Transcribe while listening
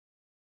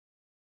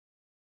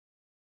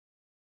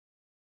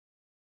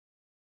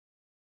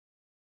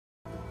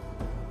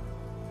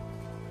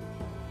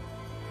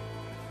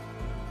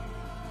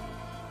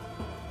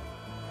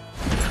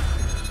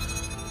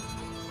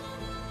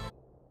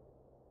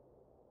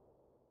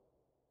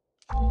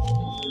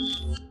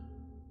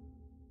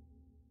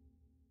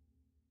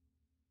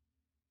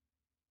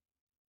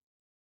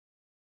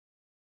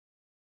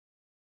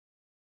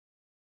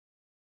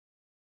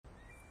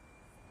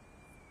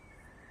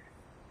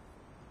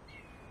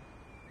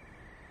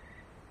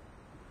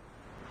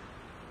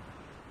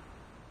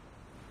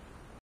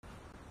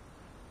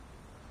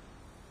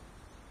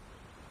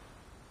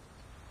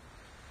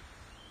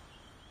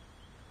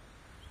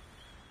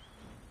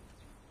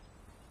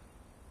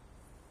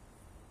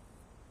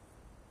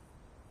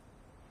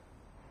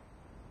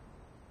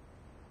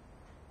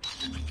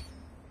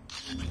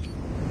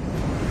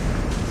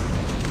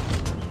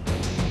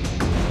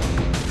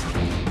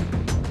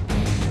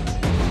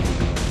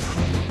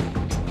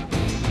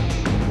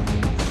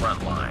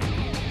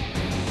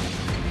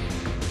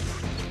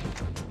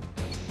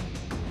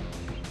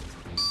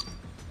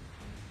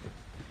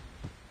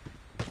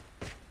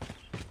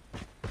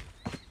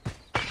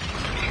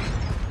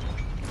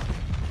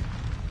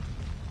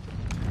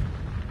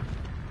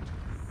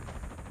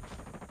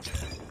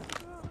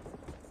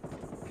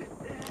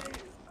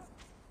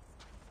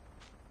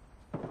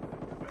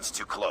It's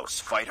too close.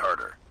 Fight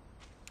harder.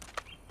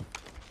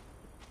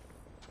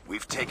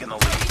 We've taken the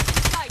lead.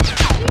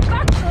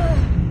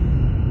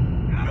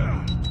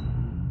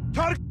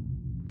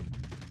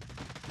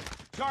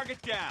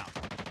 Target down.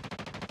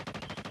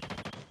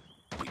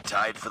 We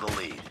tied for the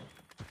lead.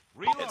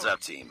 Reload. Heads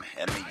up, team.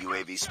 Enemy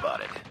UAV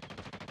spotted.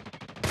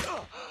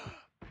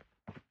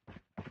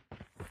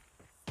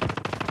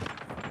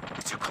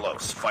 It's too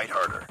close. Fight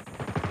harder.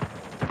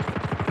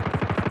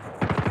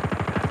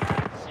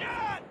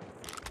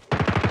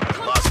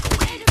 Lost the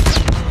lead.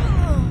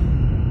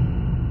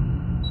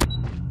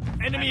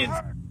 Enemy in.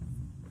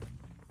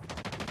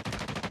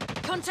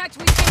 Contact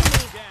with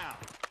enemy. Down.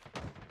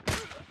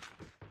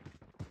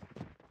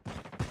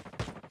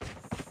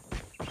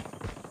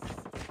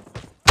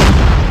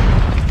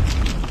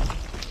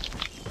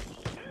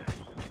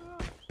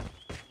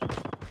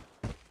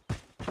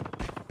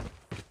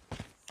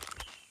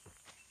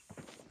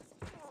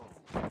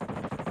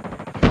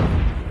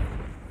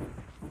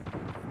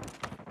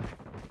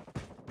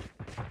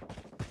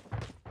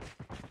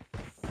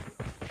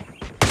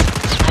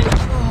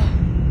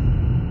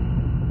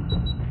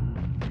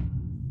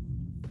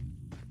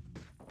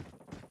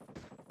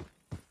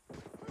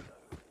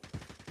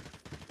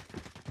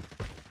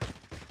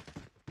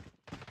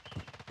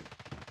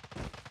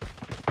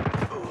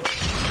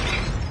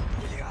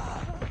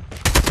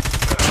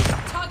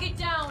 Target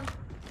down.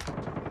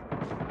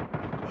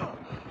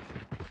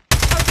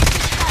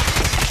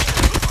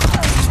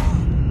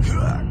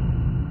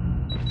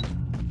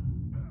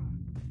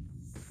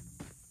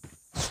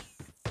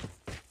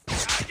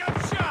 I got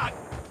shot.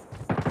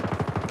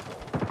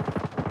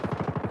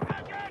 I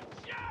got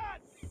shot.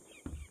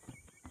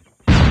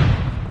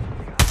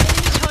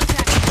 Enemy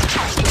contact.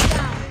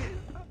 Down.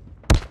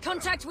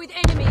 Contact with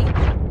enemy.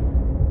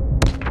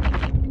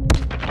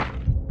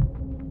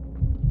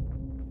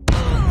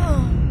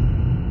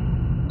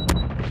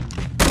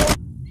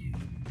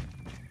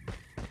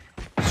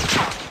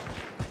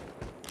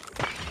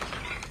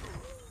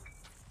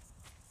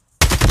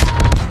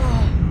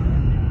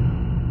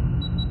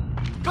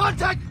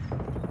 Contact.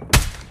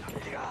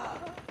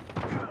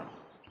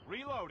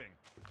 Reloading.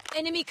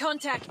 Enemy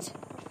contact.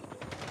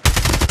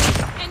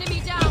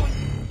 Enemy down.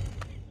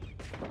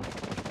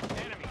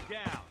 Enemy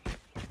down.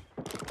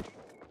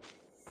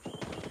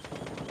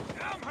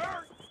 I'm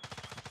hurt.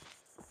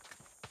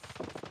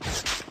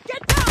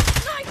 Get down,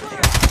 sniper!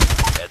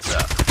 Heads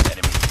up.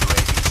 Enemy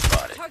UAV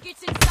spotted.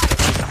 Targets in sight.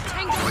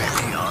 Tango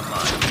UAV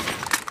online.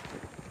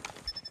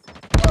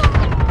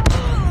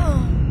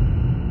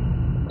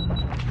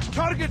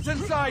 Targets in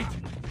sight.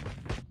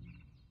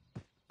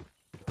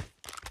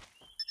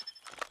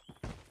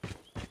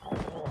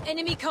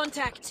 Enemy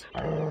contact.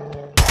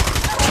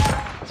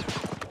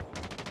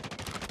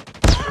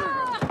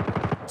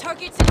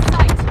 Targets in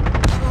sight.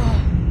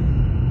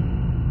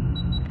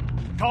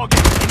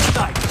 Targets in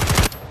sight.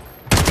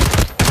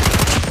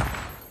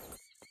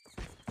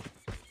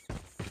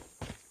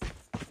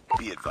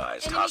 Be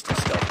advised. Enemy Hostile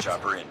stealth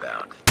chopper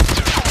inbound.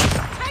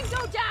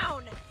 Tango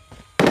down!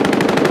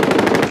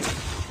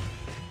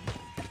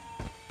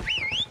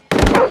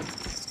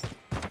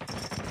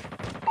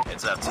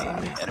 Heads up, team.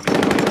 Enemy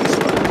UAV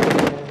spotted.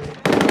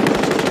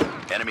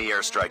 Enemy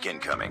airstrike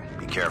incoming.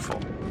 Be careful.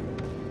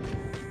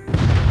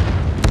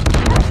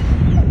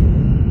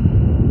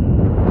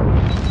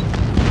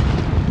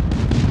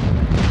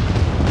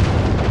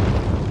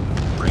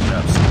 Bring it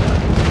up,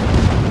 squad.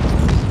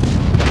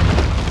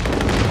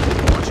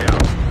 Watch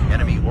out.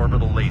 Enemy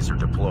orbital laser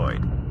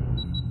deployed.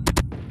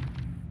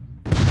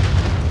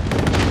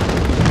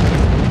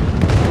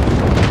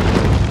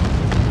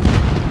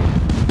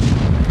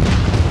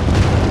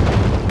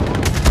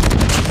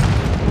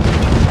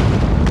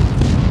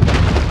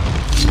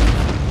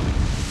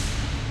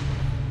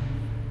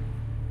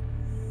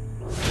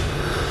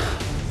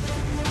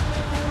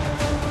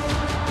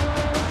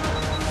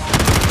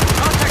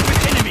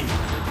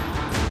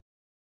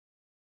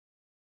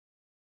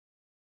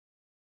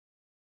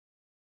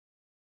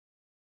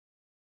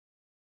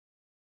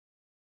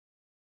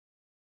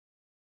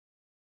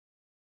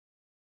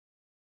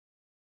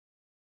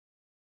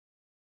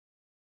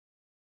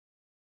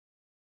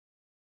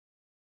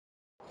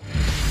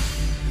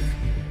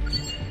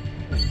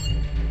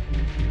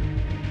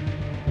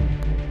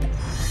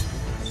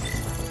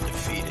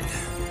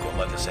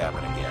 this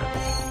happen again.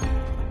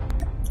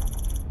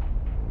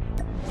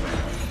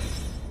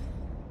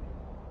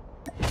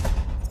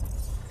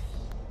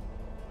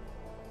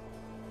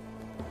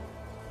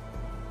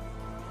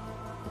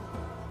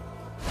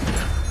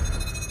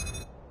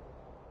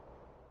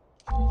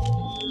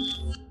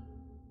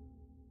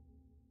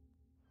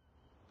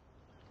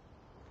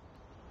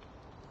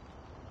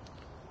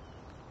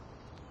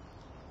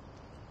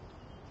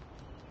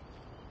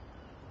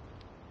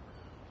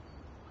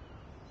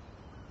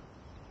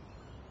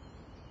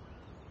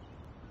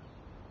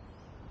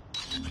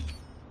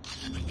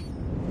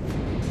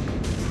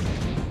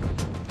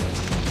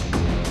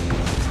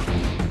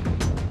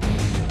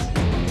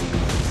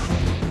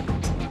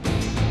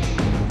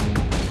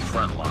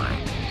 Front line.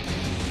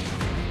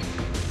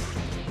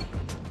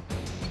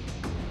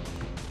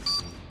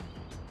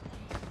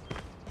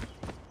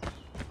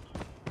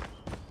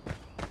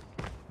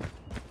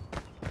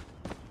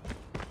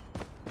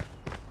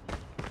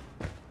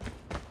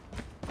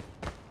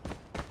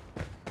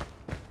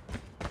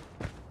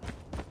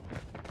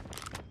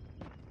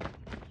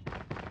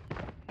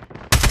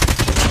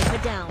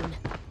 Down.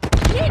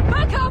 Need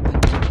backup!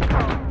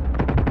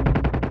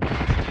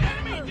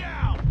 Enemy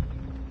down!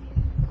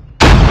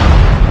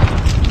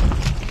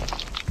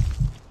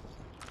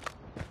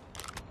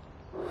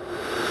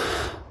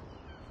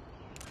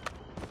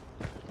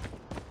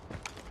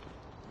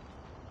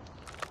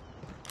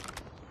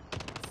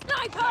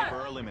 Sniper!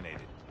 Sniper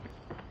eliminated.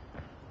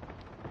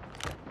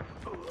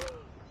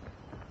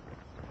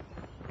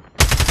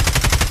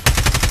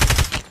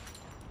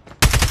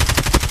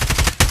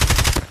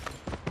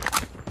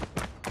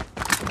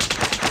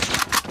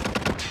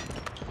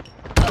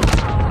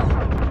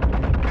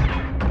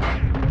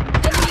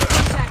 Enemy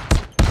contact!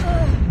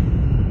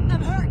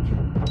 I'm hurt!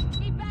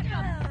 Need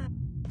backup!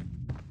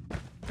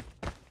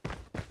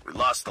 We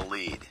lost the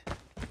lead.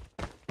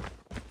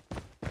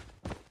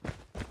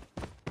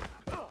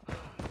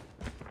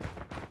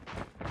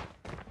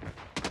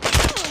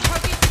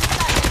 Target in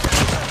sight!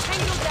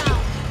 Tango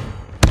down!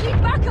 Need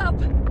backup!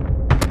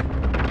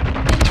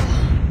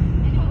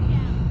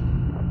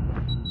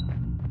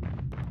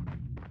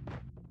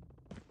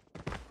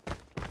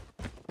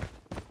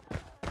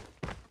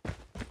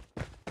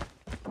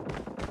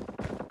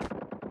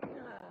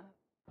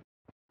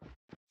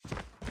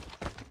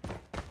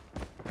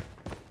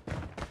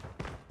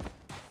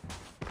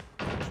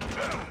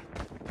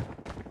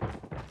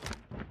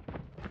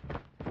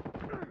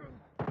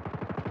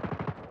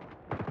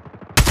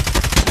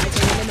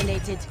 Sniper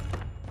eliminated.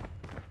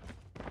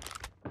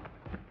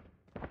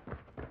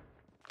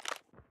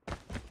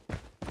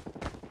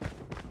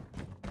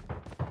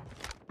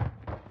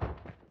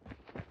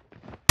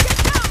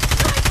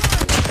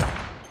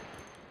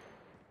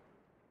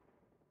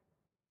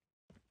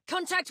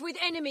 Contact with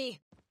enemy.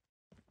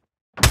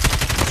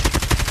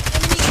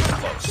 Enemy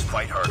contact. Close.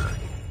 Fight harder.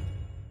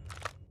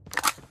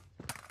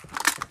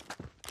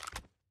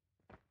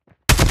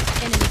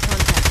 Enemy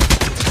contact.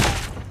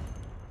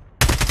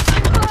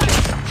 I'm hurt.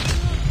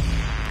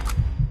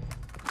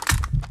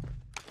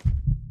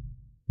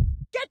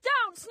 Get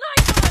down,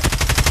 sniper!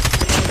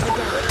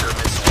 Predator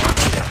missile on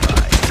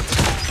standby.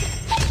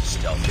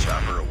 Stealth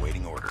chopper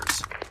awaiting orders.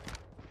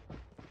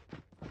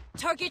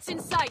 Targets in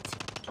sight.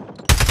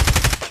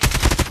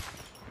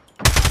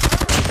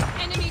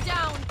 Enemy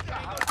down.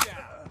 Tango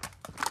down.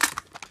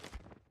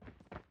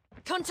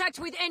 Contact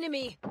with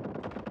enemy.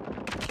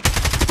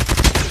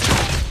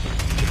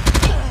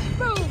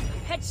 Boom!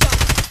 Headshot.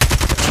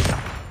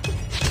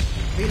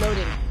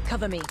 Reloading.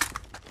 Cover me.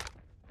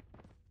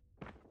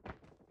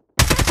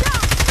 Get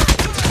down,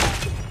 sniper!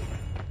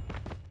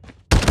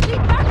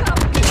 Need backup.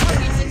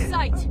 Targets in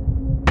sight.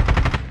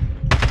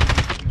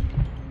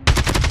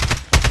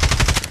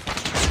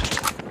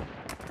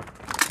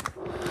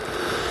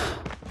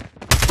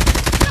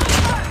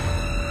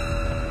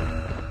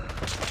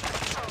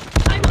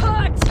 I'm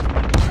hurt!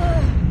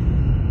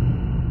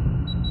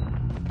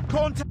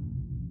 Contact!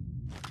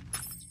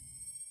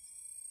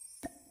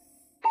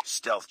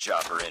 Stealth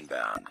chopper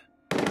inbound.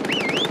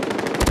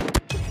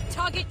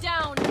 Target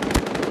down!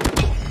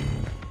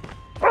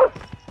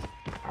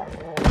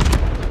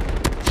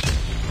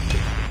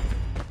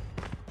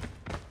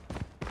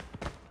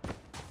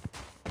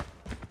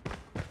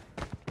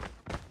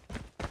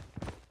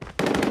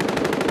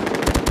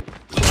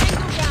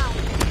 Tango down!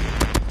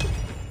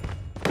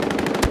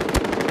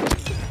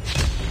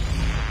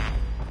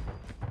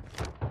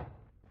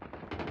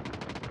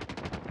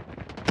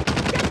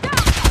 Get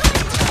down!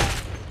 Sniper!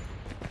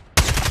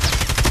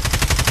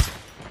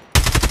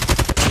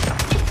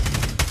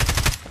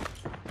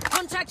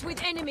 Contact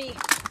with enemy.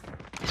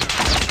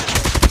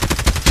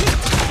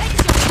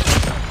 Headshot.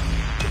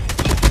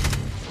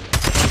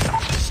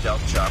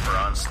 Stealth chopper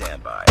on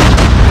standby.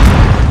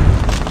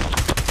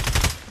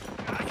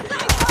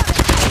 Sniper!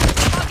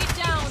 Target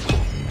down.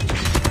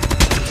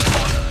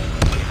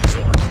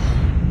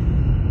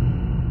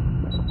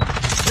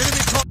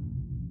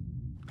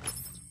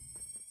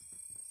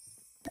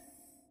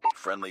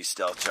 Friendly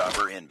stealth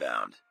chopper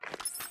inbound.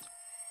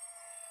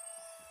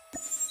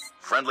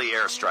 Friendly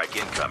airstrike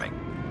incoming.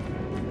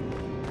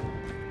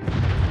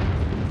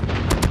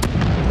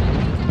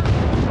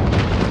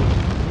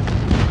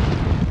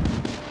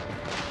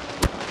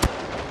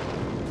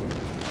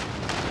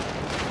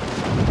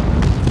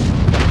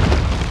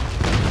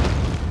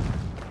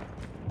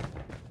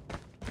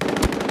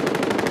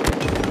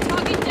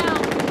 Target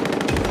down.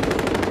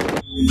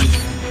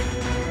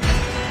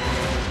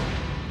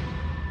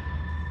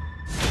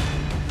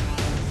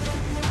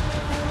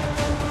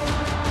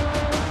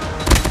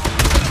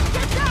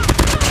 Get down!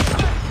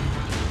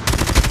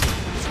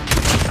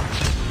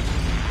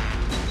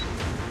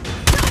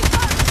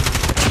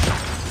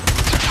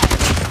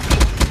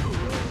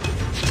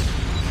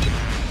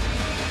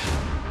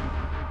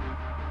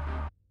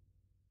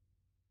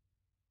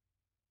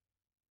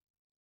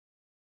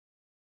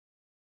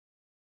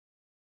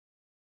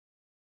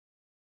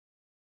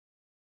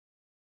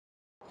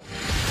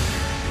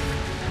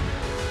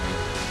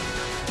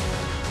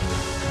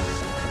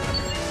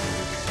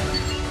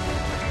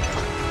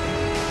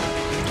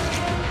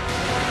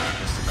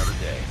 Just another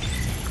day.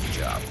 Good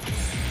job.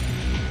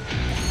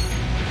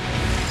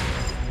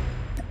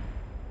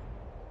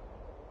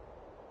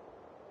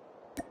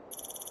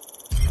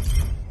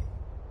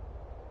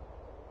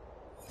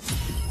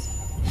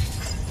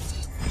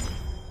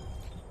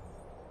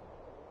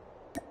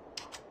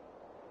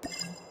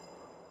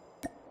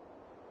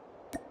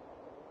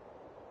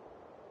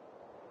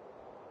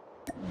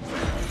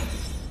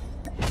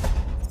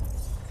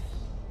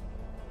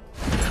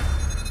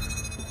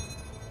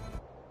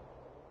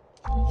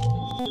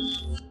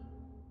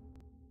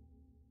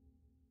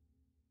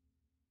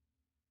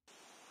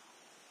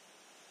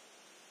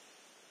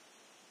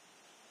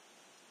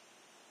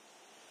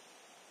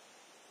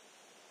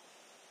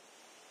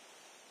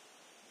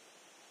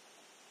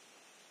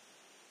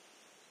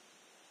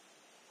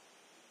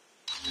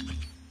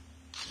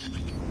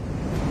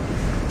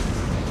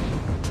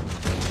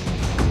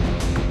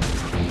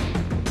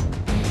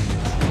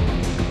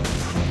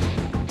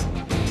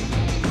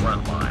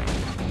 Front line.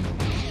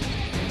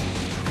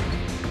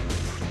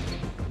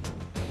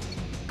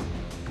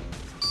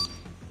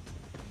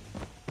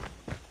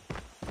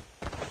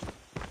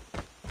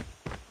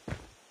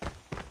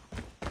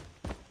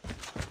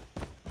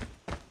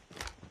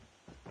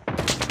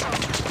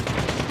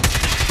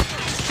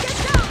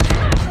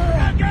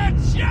 I got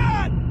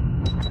shot!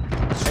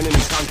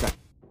 Enemy contact.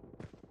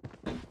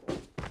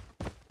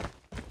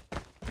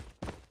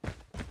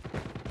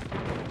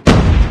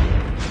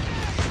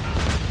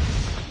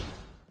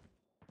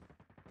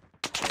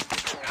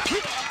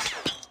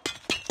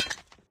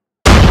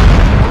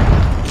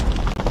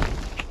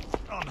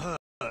 I'm hurt.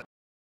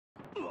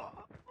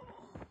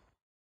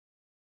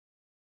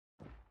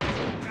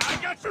 I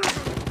got you!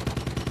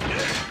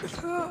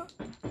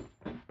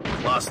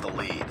 Lost the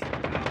lead.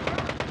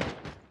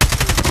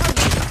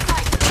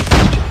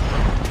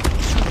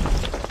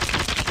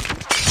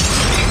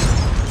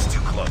 It's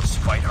too close.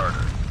 Fight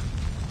harder.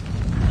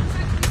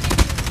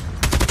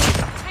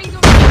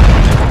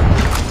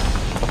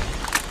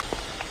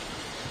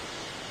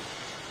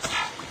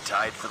 We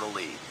tied for the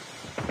lead.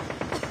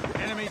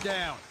 Enemy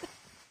down.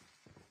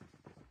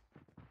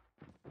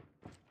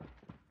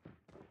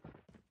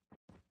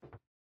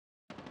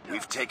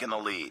 We've taken the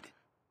lead.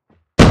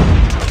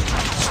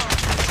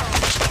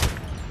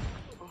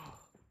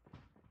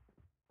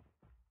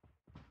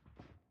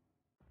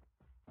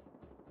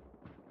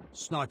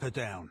 Sniper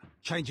down.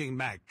 Changing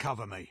mag,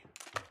 cover me.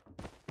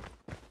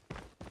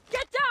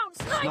 Get down,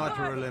 sniper!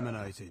 Sniper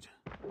eliminated.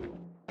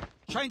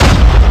 Change.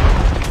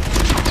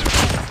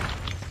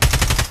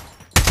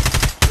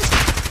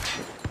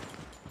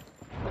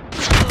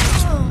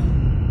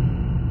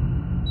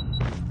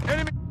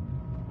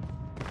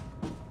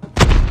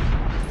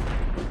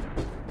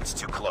 It's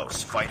too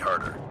close. Fight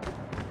harder.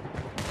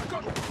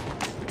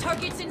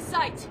 Target's in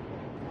sight.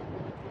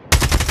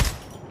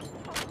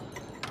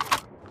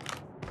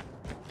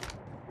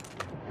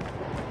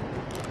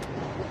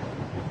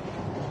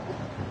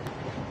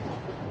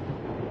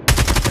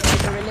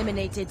 Sniper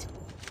eliminated.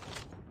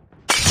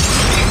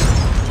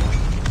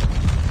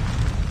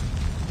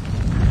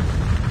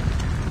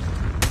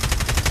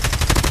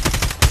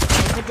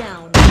 Sniper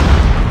down.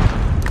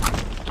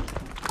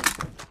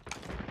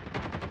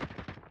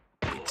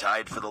 We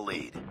tied for the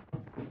lead.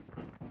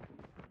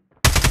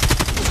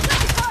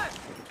 Sniper!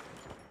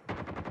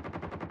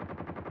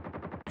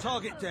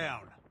 Target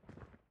down.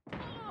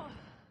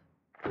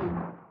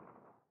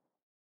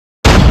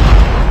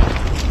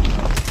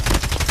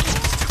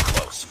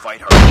 Close.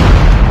 Fight harder.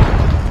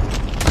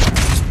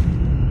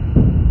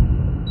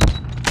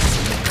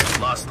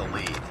 Lost the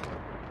lead.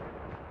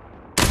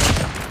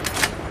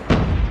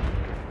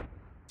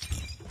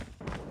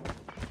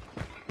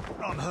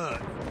 I'm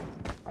hurt.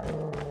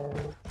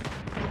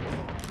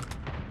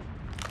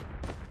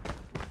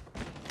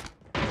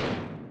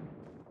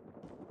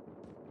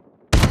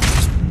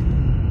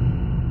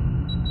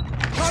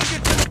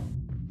 Target to...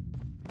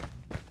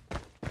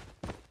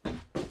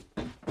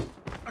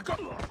 I got...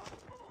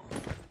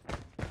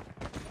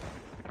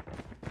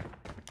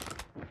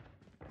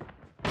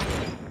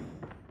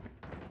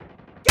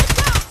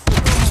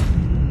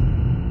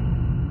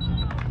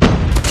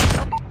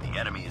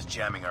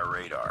 jamming our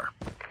radar.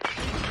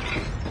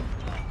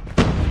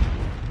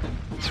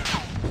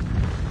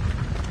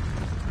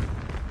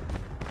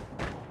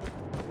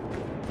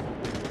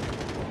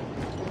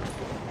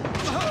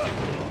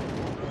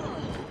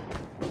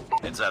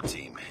 Heads up,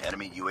 team.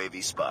 Enemy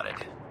UAV spotted.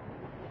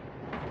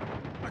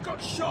 I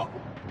got shot.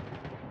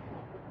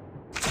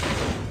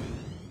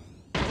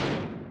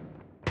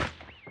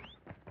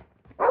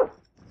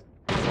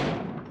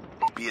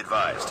 Be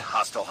advised,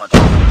 hostile hunter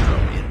killer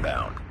drone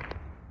inbound.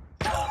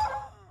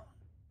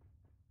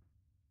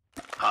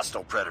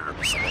 Hostile predator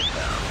missile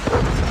inbound.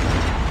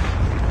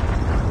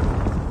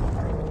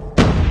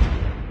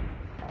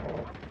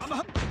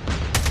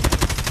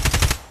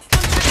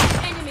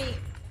 Contact enemy.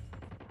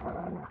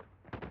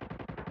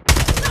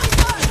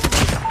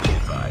 Be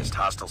advised,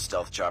 hostile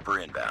stealth chopper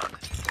inbound.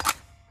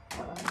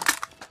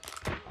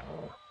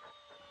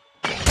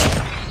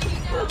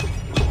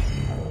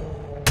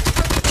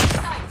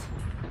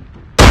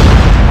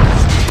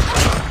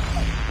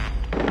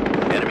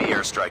 Enemy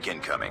airstrike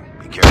incoming.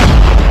 Be careful.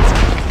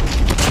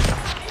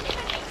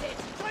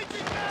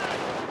 Changing mag.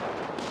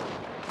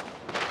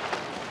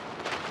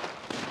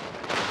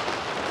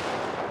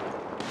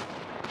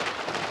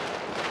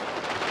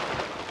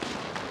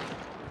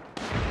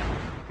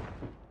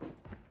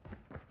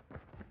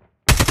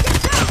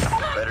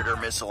 Predator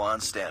missile on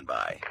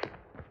standby.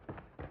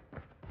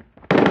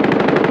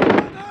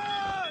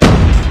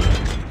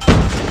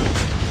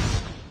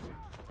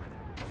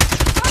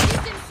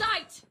 Targets in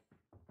sight.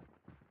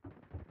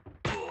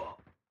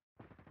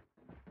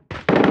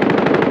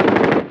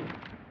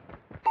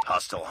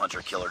 Hostile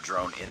hunter killer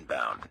drone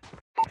inbound.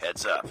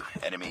 Heads up,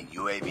 enemy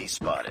UAV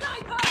spotted.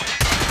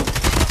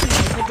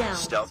 Sniper down.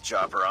 Stealth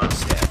chopper on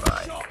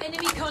standby.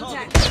 Enemy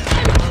contact.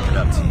 Head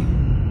up, team.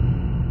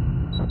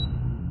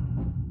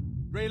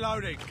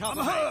 Reloading.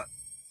 Cover me.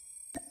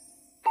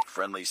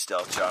 Friendly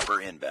stealth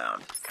chopper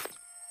inbound.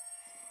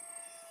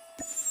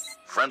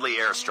 Friendly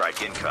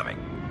airstrike incoming.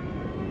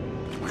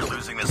 We're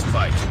losing this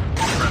fight.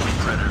 Friendly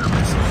predator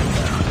missile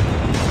inbound.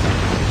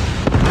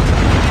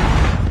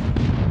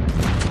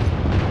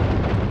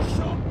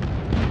 Shot.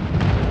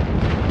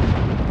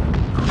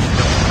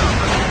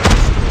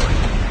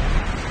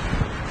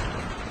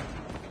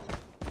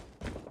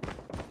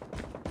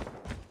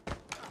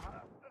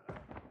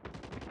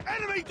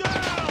 Enemy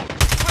down.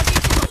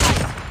 Targets in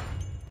sight.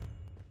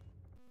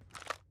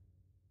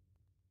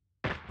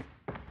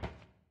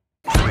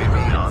 UAV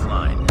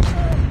online.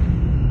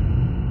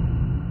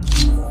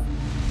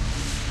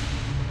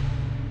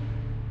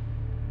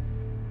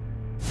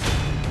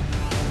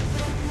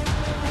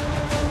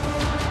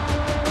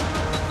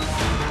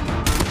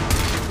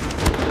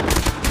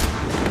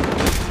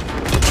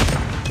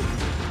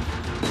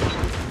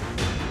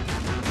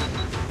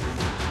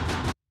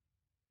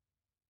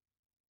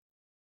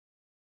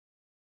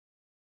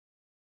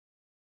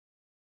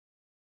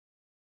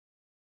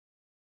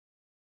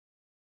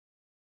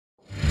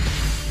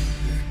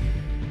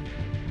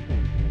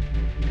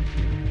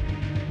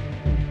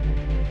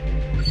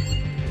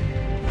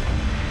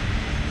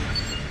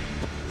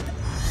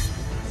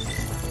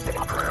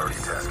 Priority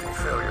tasking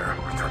failure.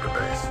 Return to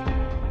base.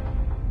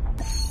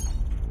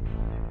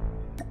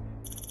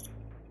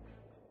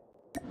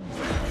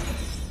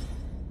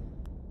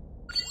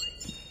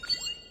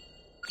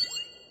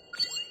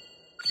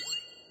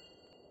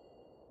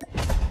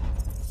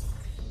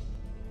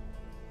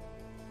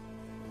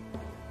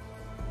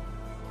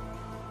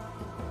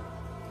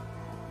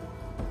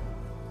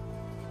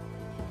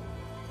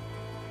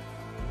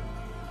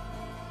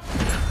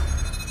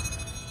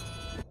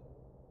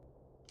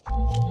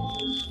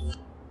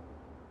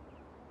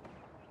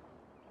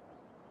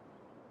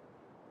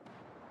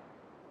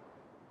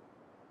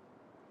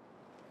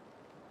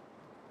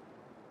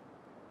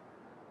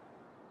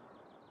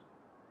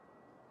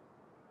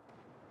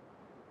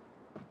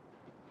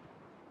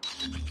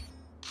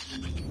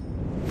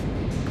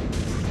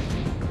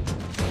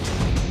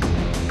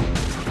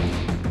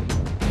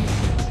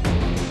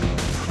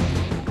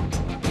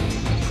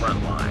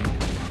 Front line.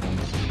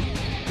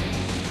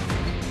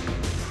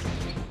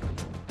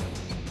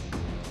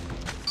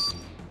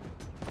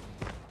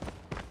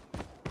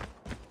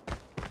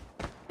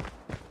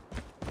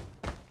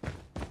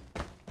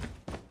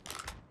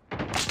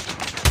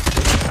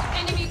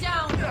 Enemy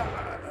down.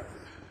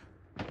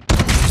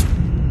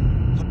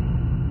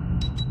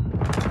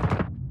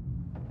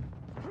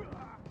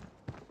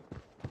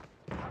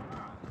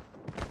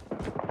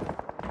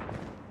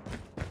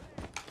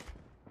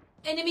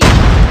 Enemy.